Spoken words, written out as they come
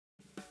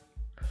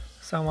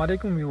السلام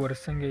علیکم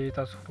viewers څنګه یې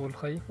تاسو ټول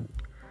ښه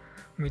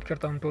امید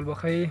کرتا هم ټول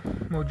بخیر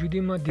موجود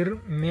یم در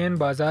مین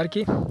بازار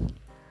کې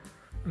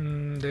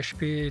د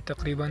شپې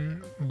تقریبا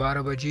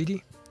 12 بجې دي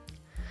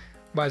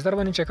بازار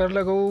باندې چکر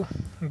لګاو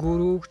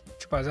ګورو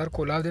چې بازار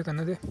کولاو دی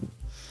کنه دی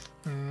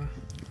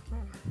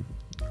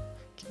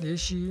کله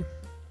شي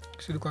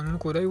چې دکانونو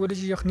کولای ولې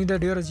چې یخني د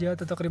ډیر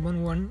زیاته تقریبا 1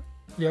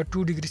 یا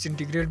 2 ډیګري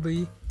سنټیګریډ به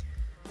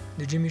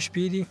د جمی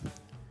شپې دي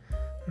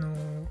نو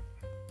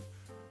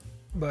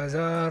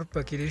بازار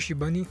پکې شي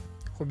بني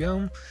خو بیا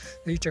هم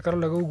د چکر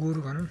لګاو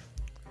ګورو کنه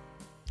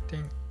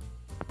تھینک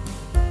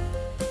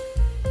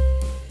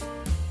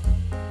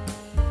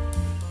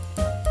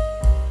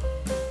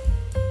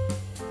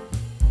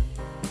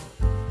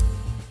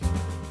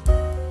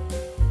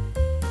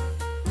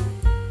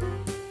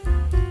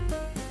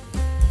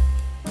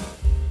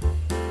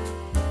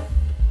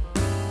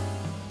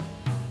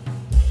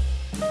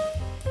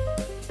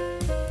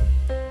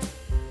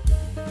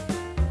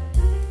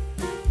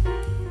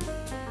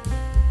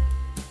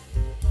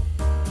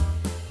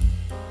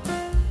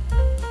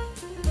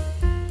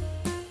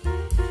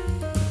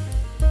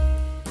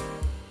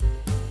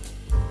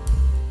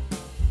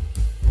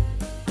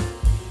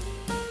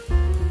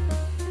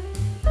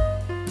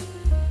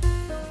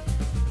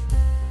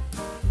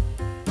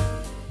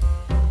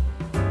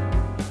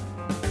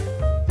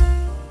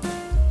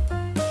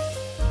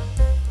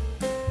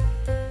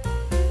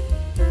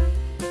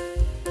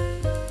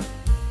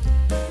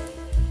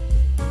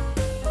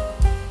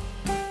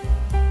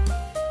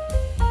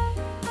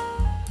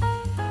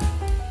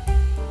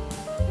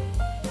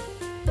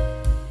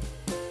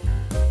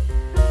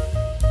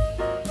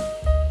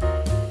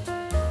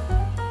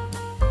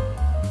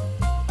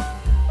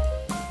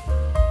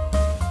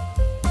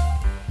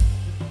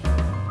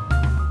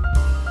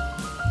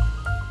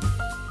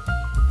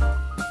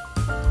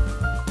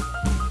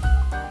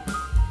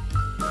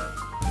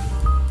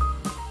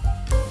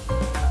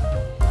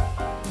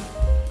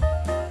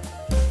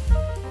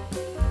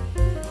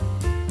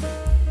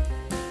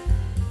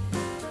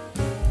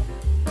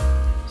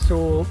So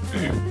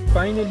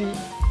finally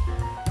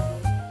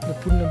the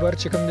put number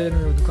check them there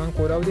no dukaan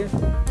kola ho de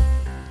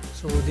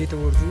so dee to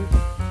urdu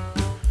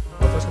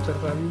واپس تر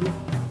راویلو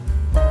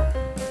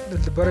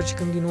د بار چې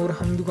کوم دي نور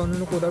هم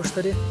دکانونو کولا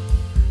وشته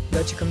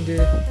دا چې کوم دي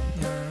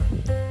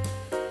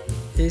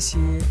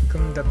ایسی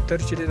کوم دفتر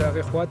چې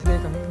دغه خواته دی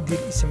کوم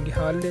د اسمبلی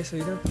حال دی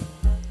صحیح ده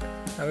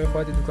هغه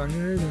خواته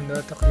دکانونه دي دا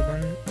تقریبا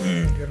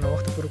ډیر نو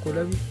وخت پر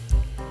کولا وی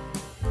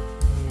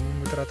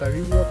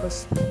متراتاوی واپس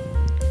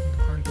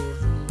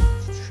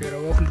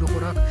واخل د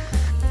خوراک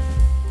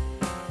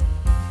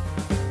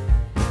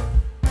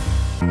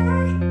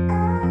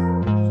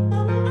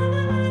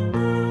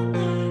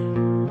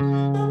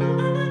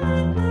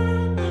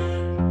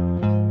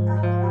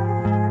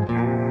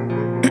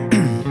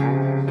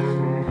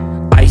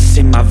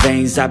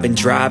I've been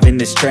driving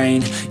this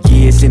train,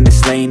 years in this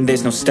lane,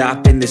 there's no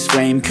stopping this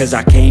flame. Cause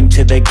I came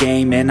to the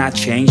game and I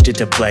changed it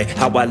to play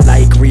how I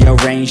like,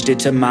 rearranged it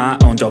to my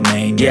own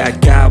domain. Yeah, I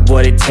got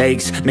what it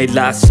takes, made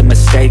lots of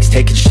mistakes,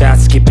 taking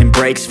shots, skipping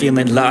breaks,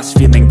 feeling lost,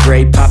 feeling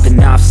great, popping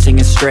off,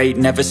 singing straight,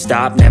 never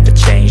stopped, never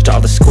changed.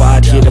 All the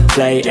squad here to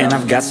play and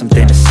I've got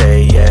something to say,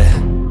 yeah.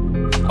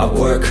 I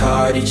work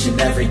hard each and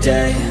every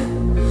day,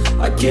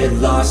 I get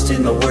lost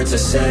in the words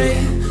I say,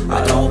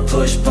 I don't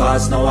push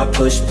pause, no I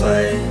push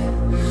play,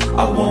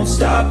 I won't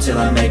stop till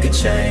I make a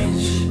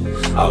change,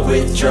 I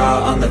withdraw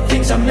on the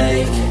things I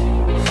make,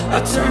 I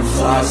turn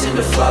flaws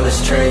into flawless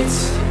traits,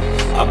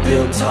 I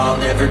build tall,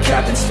 never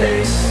capped in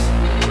space,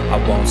 I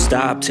won't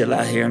stop till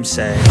I hear him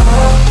say oh,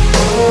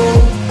 oh,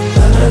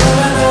 la, la,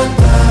 la, la,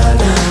 la,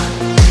 la.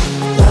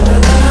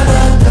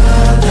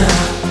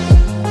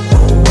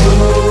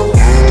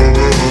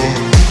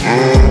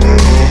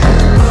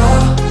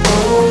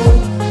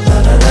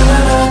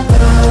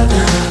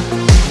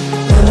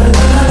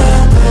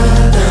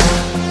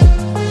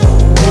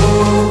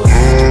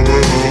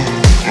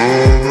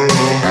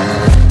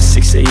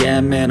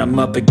 And I'm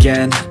up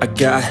again, I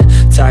got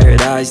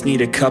tired eyes,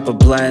 need a cup of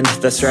blend,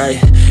 that's right,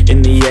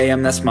 in the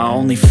AM that's my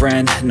only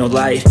friend, no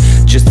light,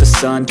 just the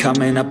sun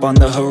coming up on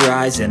the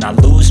horizon, I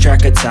lose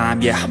track of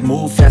time, yeah, I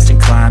move fast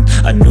and climb,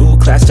 a new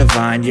class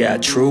divine, yeah,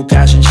 true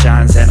passion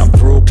shines, and I'm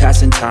through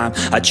passing time,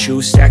 I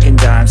choose stacking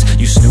dimes,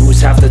 you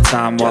snooze half the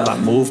time while I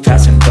move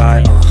passing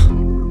by,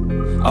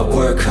 I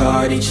work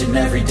hard each and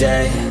every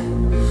day,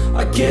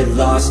 I get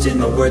lost in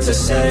the words I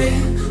say,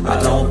 I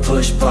don't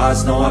push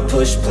pause, no I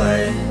push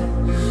play,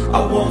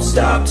 I won't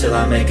stop till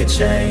I make a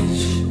change,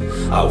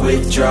 I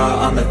withdraw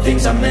on the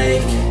things I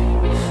make,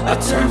 I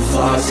turn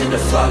flaws into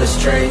flawless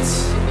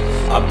traits,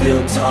 I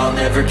build tall,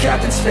 never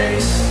capped in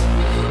space,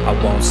 I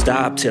won't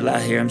stop till I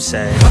hear him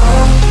say oh,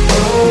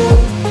 oh,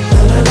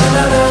 la, la,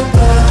 la,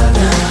 la, la.